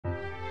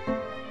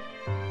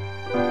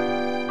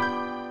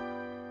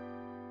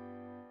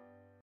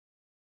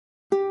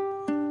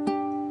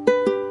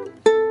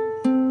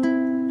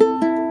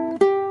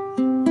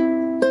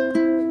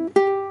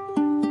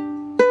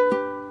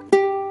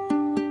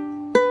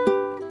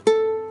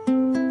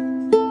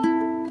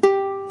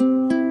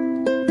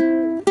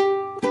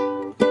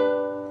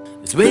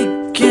It's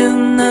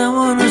weekend, I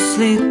wanna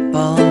sleep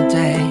all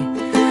day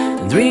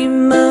and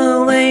dream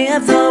away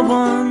at the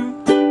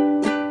one.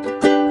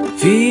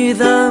 Feel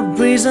the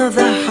breeze of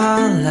the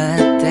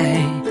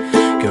holiday,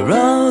 go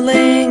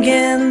rolling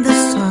in the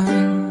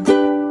sun.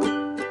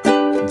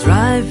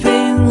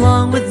 Driving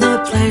along with no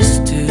place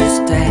to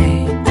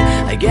stay,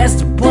 I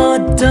guess the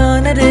what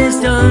done it is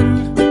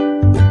done.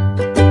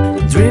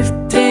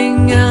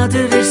 Drifting out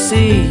to the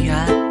sea,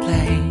 I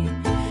play.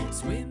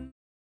 Swim.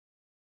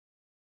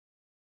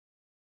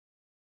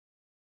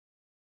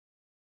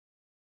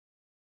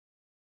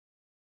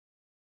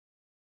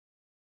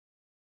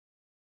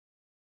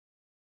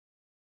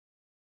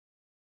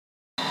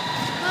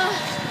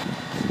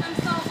 I'm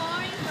so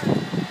boring.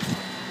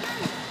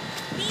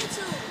 Me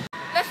too.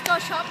 Let's go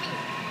shopping.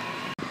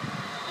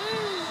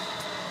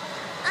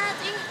 I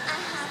think I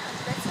have a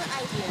better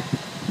idea.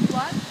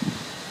 What?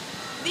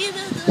 We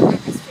will do an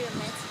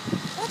experiment.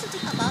 What do you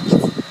think about it?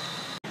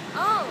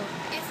 Oh,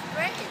 it's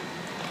great.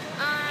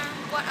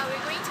 What are we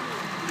going to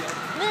do?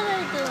 We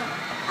will do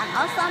an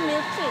awesome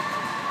milk trip.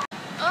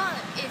 Oh,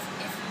 it's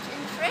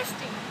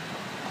interesting.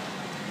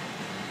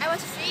 I want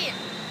to see it.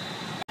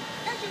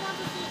 Don't you want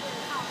to see it?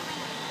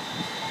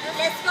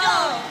 Let's go!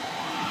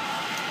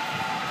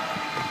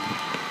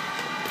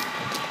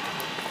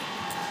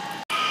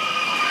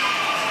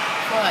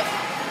 First,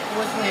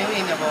 what's new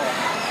in the bowl?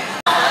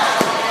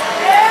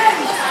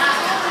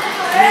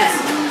 Yes,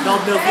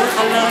 drop the food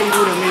color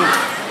into the milk.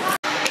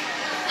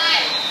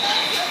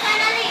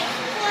 Finally,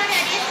 pour the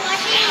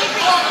dishwashing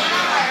liquid.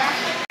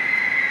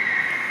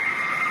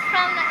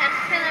 From the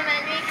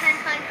experiment, we can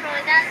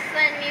conclude that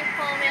when we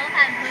pour milk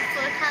and put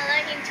food color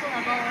into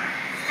a bowl,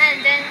 and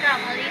then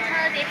drop a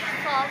little dish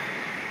soap,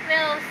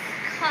 will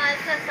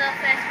cause the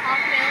surface of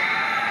milk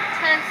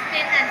turn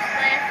spin and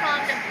spread from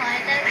the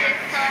point that we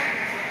soap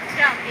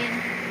drop in.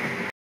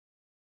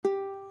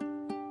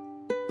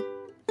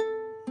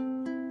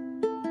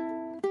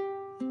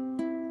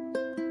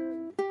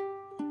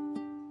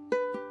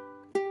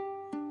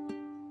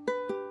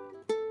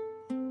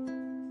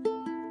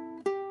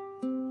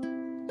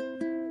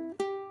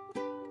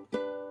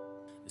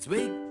 It's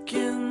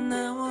weekend,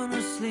 I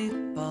wanna sleep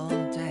all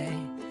day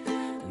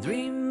and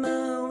dream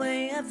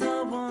away at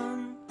the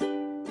one.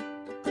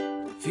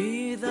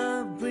 Feel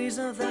the breeze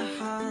of the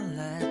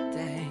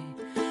holiday,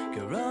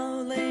 go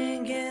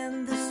rolling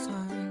in the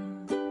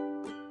sun.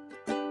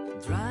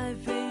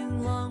 Driving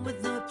along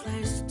with no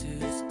place to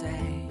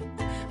stay.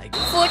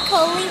 Food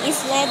coloring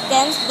is less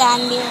dense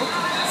than milk,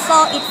 so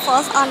it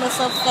falls on the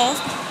surface.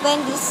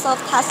 When this soap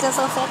touches the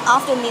surface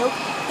of the milk,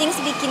 things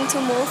begin to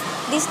move.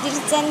 This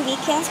detergent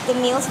weakens the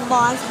milk's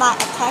bonds by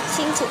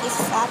attaching to its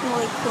fat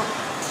molecule.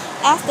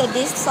 As the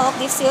dish soap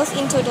diffuses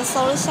into the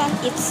solution,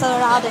 it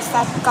surrounds the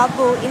fat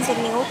bubble in the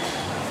milk.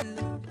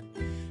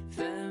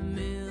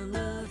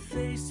 Familiar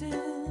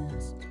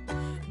faces,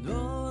 and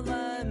all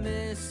I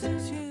miss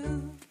is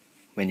you.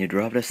 When you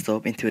drop the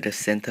soap into the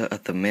center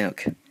of the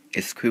milk,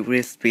 it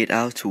quickly spreads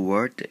out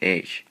toward the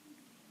edge.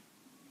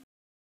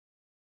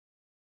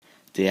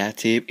 The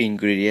active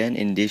ingredient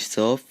in this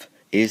soap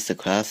is a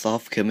class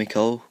of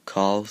chemical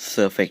called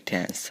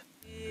surfactants.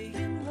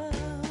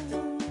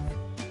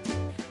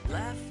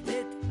 Laugh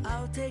it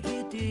out, take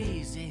it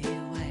easy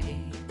way.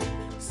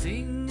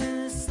 Sing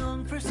a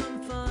song for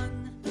some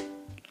fun.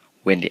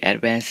 When the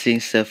advancing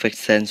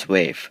surfactant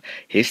wave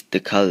hits the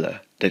color,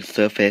 the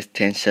surface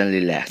tension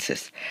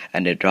relaxes,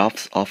 and the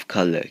drops of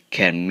color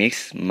can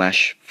mix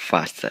much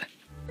faster.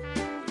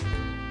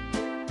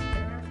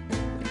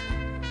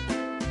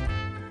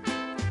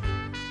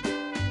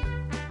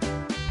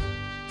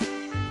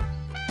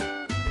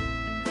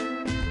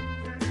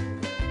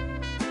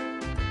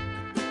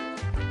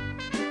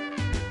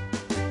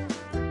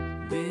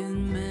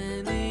 Been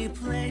many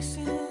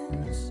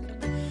places,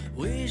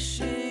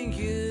 wishing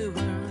you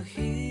were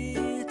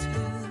here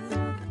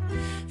too.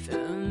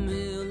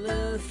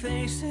 Familiar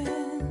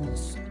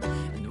faces,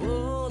 and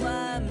all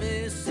I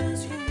miss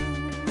is you.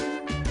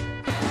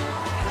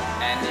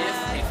 And this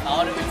is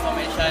all the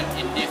information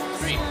in this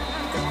trip.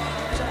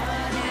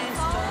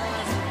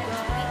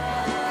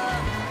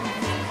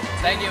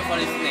 Thank you for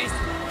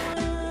listening.